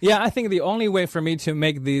out. Yeah, I think the only way for me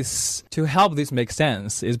to help this make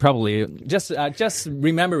sense is probably just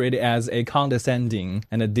remember it as a condescending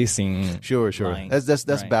and a dissing. Sure. line.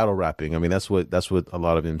 That's battle rapping. That's what a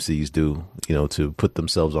lot of MCs do, to put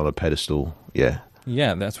themselves on a pedestal. Yeah,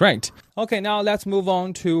 that's right. Okay, now let's move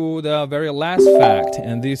on to the very last fact,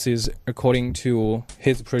 and this is according to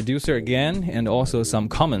his producer again, and also some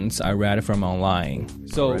comments I read from online.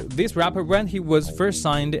 So this rapper, when he was first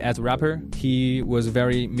signed as a rapper, he was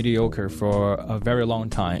very mediocre for a very long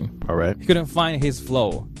time. All right. He couldn't find his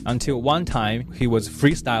flow until one time he was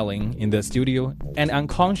freestyling in the studio and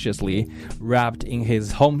unconsciously rapped in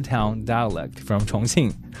his hometown dialect from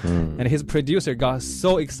Chongqing. And his producer got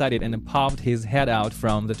so excited and popped his head out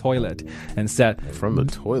from the toilet and said, "From the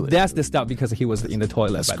toilet? That's the stuff," because he was in the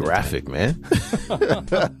toilet. That's graphic, man.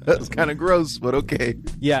 That's kind of gross, but okay.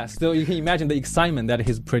 Yeah, still you can imagine the excitement that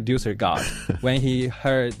his producer got when he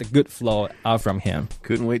heard the good flow out from him.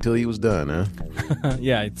 Couldn't wait till he was done, huh?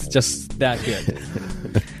 Yeah, it's just that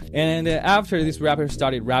good. And after this rapper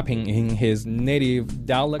started rapping in his native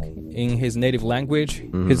dialect, in his native language,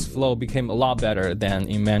 his flow became a lot better than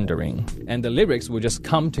in Mandarin. And the lyrics would just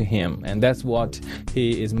come to him. And that's what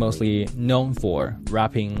he is mostly known for,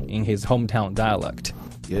 rapping in his hometown dialect.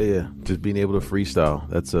 Yeah. Just being able to freestyle.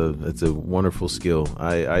 That's a wonderful skill.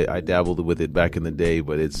 I dabbled with it back in the day,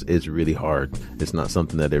 but it's really hard. It's not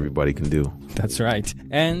something that everybody can do. That's right.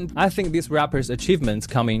 And I think this rapper's achievements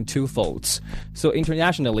come in two folds. So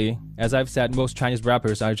internationally, as I've said, most Chinese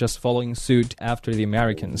rappers are just following suit after the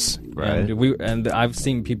Americans. Right. And I've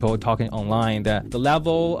seen people talking online that the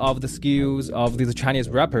level of the skills of these Chinese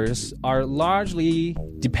rappers are largely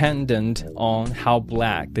dependent on how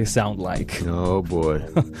black they sound like. Oh boy.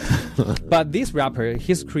 But this rapper,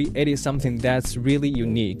 he's created something that's really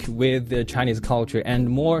unique with the Chinese culture and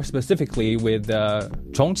more specifically with the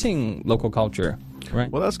Chongqing local culture. Right.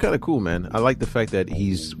 Well, that's kind of cool, man. I like the fact that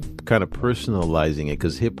he's kind of personalizing it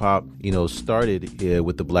because hip hop, started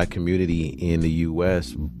with the black community in the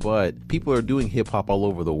U.S., but people are doing hip hop all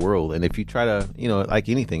over the world. And if you try to, like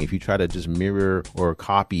anything, if you try to just mirror or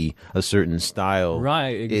copy a certain style,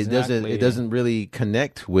 right, exactly. it doesn't really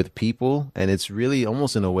connect with people. And it's really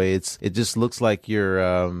almost in a way, it just looks like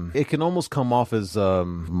it can almost come off as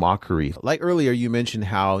mockery. Like earlier, you mentioned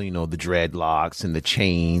how, the dreadlocks and the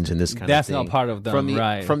chains and this kind of thing. That's not part of them.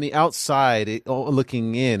 From the outside,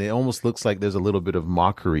 looking in, it almost looks like there's a little bit of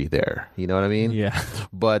mockery there. You know what I mean? Yeah.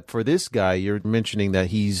 But for this guy, you're mentioning that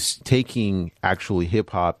he's taking actually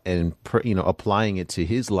hip hop and applying it to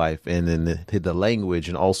his life and then the language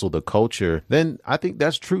and also the culture. Then I think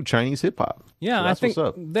that's true Chinese hip hop. Yeah, So I think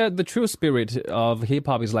the true spirit of hip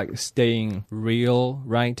hop is like staying real,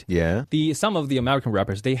 right? Yeah. Some of the American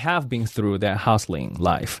rappers, they have been through that hustling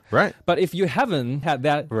life. Right. But if you haven't had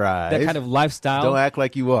that Right. kind of lifestyle, Don't act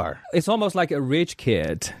like you are. it's almost like a rich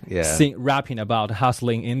kid rapping about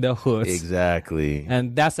hustling in the hoods. Exactly.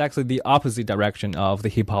 And that's actually the opposite direction of the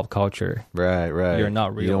hip hop culture. Right. You're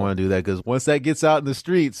not real. You don't want to do that because once that gets out in the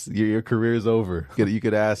streets, your career is over. You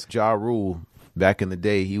could ask Ja Rule. Back in the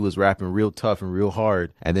day, he was rapping real tough and real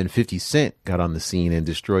hard. And then 50 Cent got on the scene and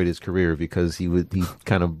destroyed his career because he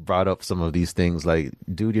kind of brought up some of these things like,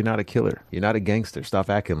 dude, you're not a killer. You're not a gangster. Stop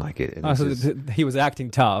acting like it. And So he was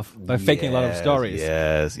acting tough by faking a lot of stories.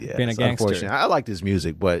 Yes. Being a gangster. Unfortunately, I liked his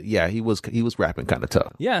music, but yeah, he was rapping kind of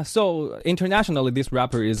tough. Yeah, so internationally, this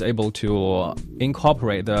rapper is able to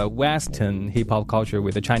incorporate the Western hip-hop culture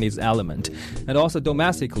with the Chinese element. And also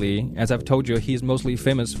domestically, as I've told you, he's mostly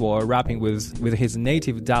famous for rapping with his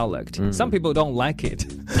native dialect. Some people don't like it,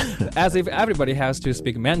 as if everybody has to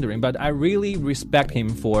speak Mandarin, but I really respect him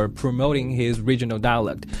for promoting his regional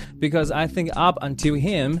dialect, because I think up until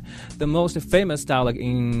him, the most famous dialect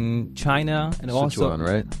in China and also Sichuan,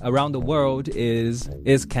 right? around the world is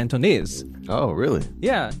Cantonese. Oh, really?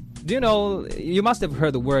 Yeah. Do you know, you must have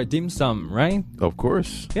heard the word dim sum, right? Of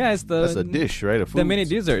course. Yeah, That's a dish, right? A food. The mini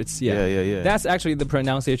desserts, yeah. Yeah. That's actually the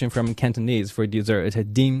pronunciation from Cantonese for dessert,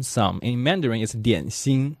 dim sum. In Mandarin, it's 点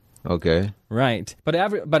心. Okay. Right. But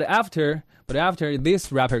after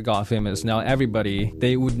this rapper got famous, now everybody,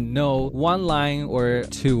 they would know one line or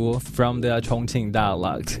two from the Chongqing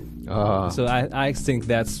dialect. So I think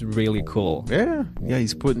that's really cool. Yeah,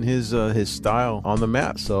 he's putting his style on the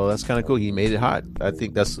map, so that's kind of cool. He made it hot. I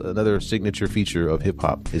think that's another signature feature of hip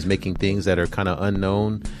hop, is making things that are kind of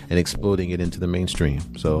unknown and exploding it into the mainstream.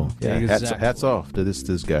 So yeah, Exactly. hats off to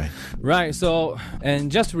this guy. Right, so, and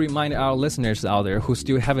just to remind our listeners out there who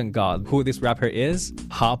still haven't got who this rapper is,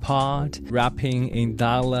 hot, rapping in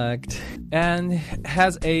dialect, and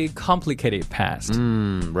has a complicated past.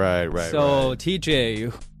 Right. So,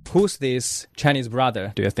 TJ, who's this Chinese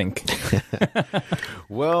brother, do you think?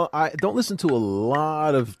 Well, I don't listen to a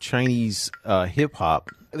lot of Chinese hip hop.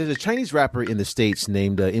 There's a Chinese rapper in the States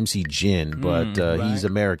named MC Jin, but he's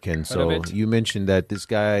American. So you mentioned that this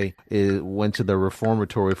guy went to the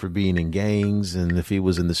reformatory for being in gangs, and if he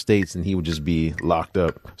was in the States, then he would just be locked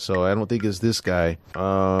up. So I don't think it's this guy.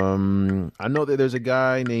 I know that there's a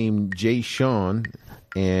guy named Jay Sean,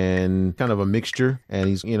 and kind of a mixture, and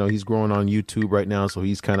he's growing on YouTube right now, so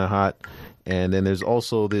he's kind of hot. And then there's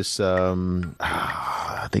also this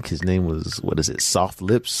I think his name was, what is it, Soft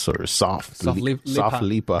Lips or Soft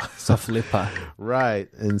Lipa. Right.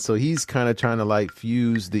 And so he's kind of trying to like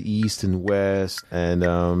fuse the East and West,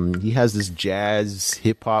 and he has this jazz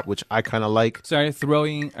hip hop, which I kind of like. So are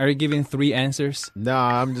you giving 3 answers?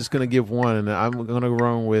 Nah, I'm just gonna give one, and I'm gonna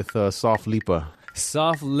run with Soft Lipa.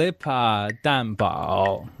 Soft Lipa 蛋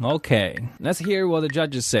堡. Okay, let's hear what the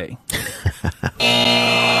judges say.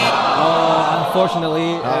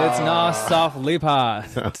 Unfortunately, it's not Soft Lipa.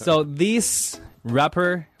 So this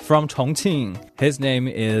rapper from Chongqing. His name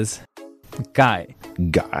is Guy.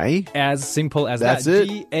 Guy? As simple as That's that. it?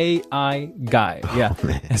 G-A-I, Guy. Yeah.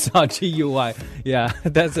 It's not G-U-Y. Yeah,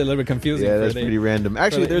 that's a little bit confusing. Yeah, for that's the- pretty random.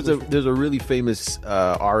 Actually, for the there's a really famous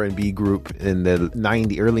R&B group in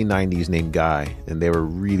the early 90s named Guy, and they were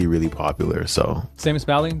really, really popular. So Same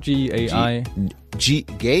spelling? G-A-I.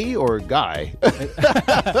 Gay or Guy?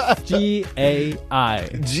 G-A-I.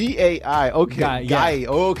 G-A-I. Okay. Guy, Guy.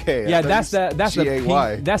 Okay. Yeah, I thought that's you the said that's the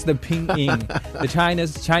G-A-Y. pin, that's the pinyin, the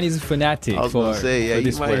Chinese phonetic. I was for, going to say, yeah, for he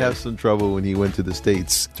this might word. have some trouble when he went to the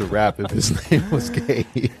States to rap if his name was gay.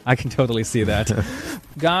 I can totally see that.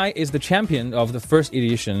 Guy is the champion of the first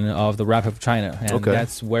edition of the Rap of China, and Okay.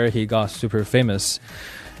 that's where he got super famous.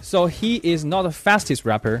 So he is not the fastest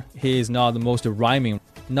rapper. He is not the most rhyming,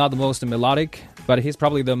 not the most melodic, but he's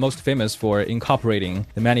probably the most famous for incorporating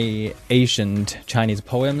the many ancient Chinese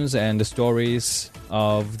poems and the stories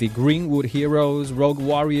of the Greenwood heroes, rogue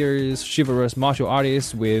warriors, chivalrous martial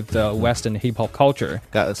artists with Western hip-hop culture.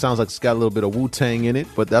 It sounds like it's got a little bit of Wu-Tang in it,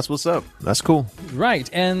 but that's what's up. That's cool. Right,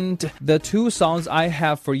 and the two songs I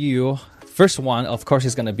have for you, first one, of course,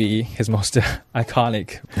 is going to be his most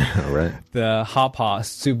iconic, All right. the Hapa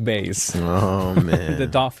Soup Base, Oh, man.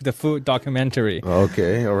 the food documentary,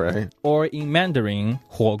 Okay, all right. or in Mandarin,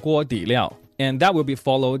 火锅底料. And that will be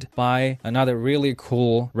followed by another really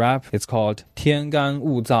cool rap. It's called 天干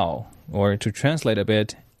物燥, or to translate a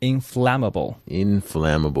bit, inflammable.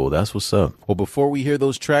 Inflammable. That's what's up. Well, before we hear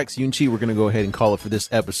those tracks, Yunchi, we're going to go ahead and call it for this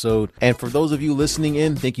episode. And for those of you listening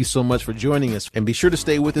in, thank you so much for joining us. And be sure to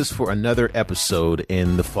stay with us for another episode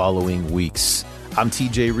in the following weeks. I'm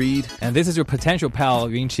TJ Reed. And this is your potential pal,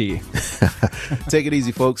 Yunqi. Take it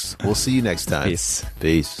easy, folks. We'll see you next time. Peace.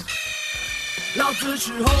 Peace. 老子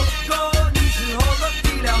是猴哥，你是猴哥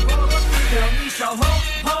底料，让你少吼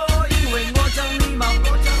吼，因为我讲礼貌，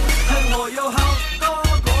很火有好多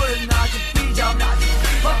个人拿去比较，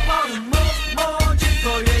把包的摸摸，这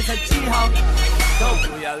个月才几号，都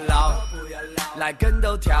不要闹，来跟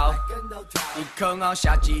头跳，一口咬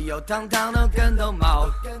下去有汤汤的跟头毛，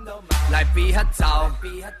来比哈早，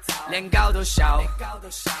连高都笑，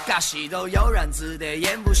尬戏都悠然自得，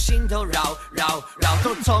言不心头绕绕绕，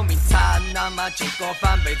都聪明惨，那么结果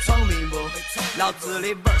反被聪明误。脑子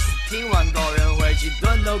里 verse 听完个人会去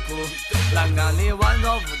蹲头哭，栏杆里玩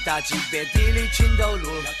豆腐大级别地里情头路，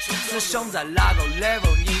师兄在哪个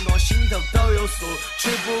level， 你我心头都有数，吃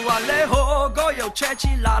不完的火锅又切起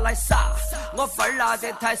拿来撒，我份儿拿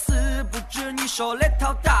得太死，不止你说的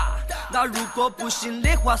套大，那如果不信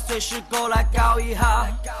的话，随时过来搞一下，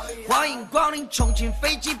欢迎光临重庆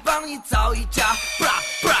飞机帮你造一架，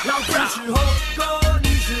老子是猴哥，你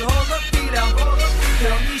是猴哥底料，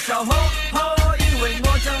让你少吼吼，因为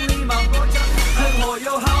我讲礼貌，很火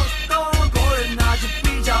有好多个人拿去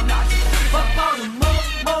比较，把包的摸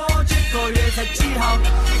摸，这个月才几号？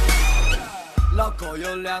脑壳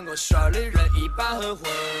有两个旋儿的人一般很混，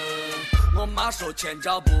我妈说钱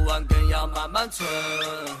找不完，更要慢慢存。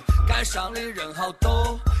街上的人好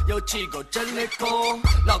多，有几个真的哥，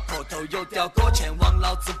脑壳头有条哥，钱往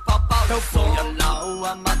老子包包头放。要闹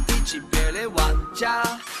完嘛低级别的玩家，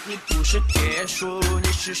你不是铁树，你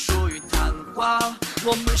是属于昙花。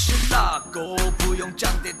我们是哪个？不用讲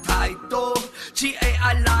的太多。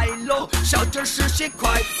GAI 来喽，小镇实现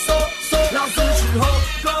快速。老子是猴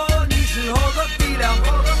哥，你是猴哥底料，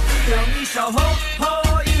让你少吼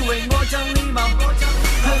吼，因为我讲礼貌，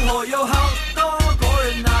很火有好多个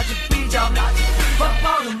人拿去比较，把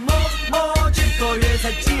包的摸摸，这个月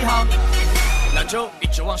才几号？篮球一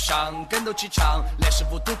直往上，跟头起场，连师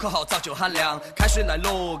傅赌口号早就喊亮，开水来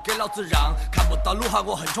喽，给老子让，看不到路哈，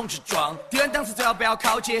我横冲直撞，敌人档次最好不要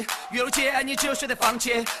靠近，越路界你只有学得放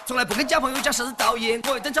弃，从来不跟假朋友讲啥子道义，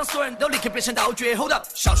我一登场，所有人都立刻变成道具。Hold up，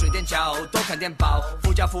 少睡点觉，多看点报，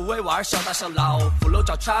富家富为娃，小打小闹，富楼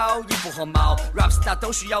照抄，衣服和毛 ，rap star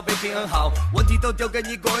都需要为平衡好，问题都丢给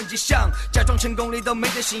你个人去想，假装成功里都没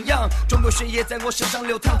得信仰，中国血液在我身上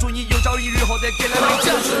流淌，祝你有朝一日获得给了美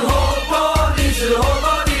奖。是火锅，你是火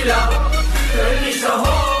锅底料，对你少吼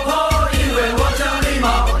吼，因为我讲礼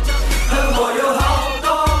貌，很火有好多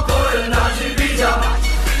个人拿去比较，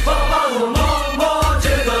把包我摸摸，这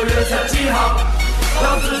个月才几号？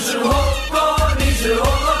老子是火锅，你是火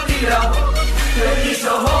锅底料，对你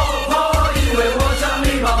少吼吼，因为我讲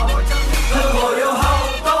礼貌，很火有好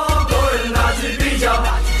多个人拿去比较，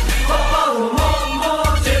把包我摸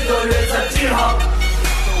摸，这个月才几号？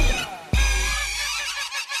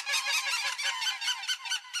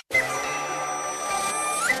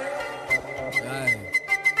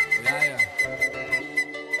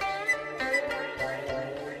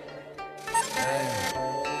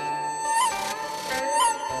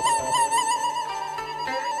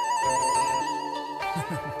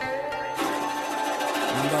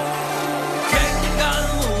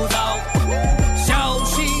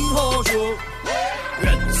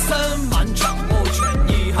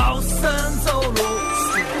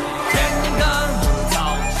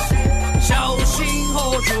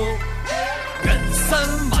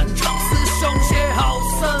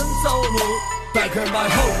 Rock my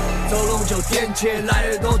home， 走龙就点起来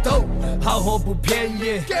耳朵抖，好货不便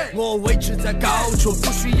宜，我维持在高处，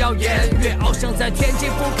不需要言语，翱翔在天际，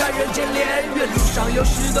俯瞰人间炼狱，路上有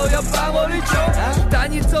石头要伴我旅途，带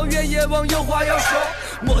你走远，夜望有话要说，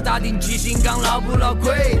莫打定记心肝牢不牢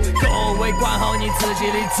亏，各位管好你自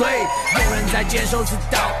己的嘴，有人在坚守之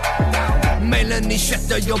道，没人你选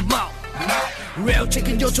的有貌 ，Real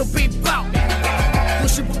chicken 有仇必报。不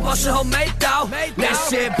是不报，时候没到。那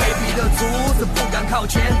些卑鄙的卒子不敢靠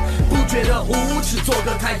前，不觉得无耻，做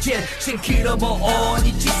个太监。先 kill them all，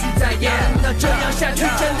 你继续再演，那这样下去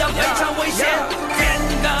真的非常危险。天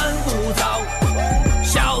干物燥，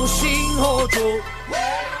小心火烛。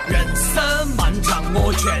人生漫长，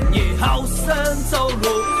我劝你好生走路。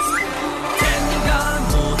天干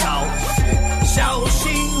物燥，小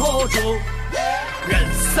心火烛。人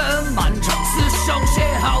生漫长，师兄写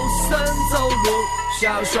好生走路。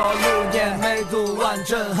小说6年没读完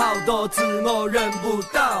整，好多字我认不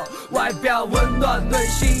到。外表温暖，内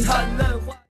心寒冷。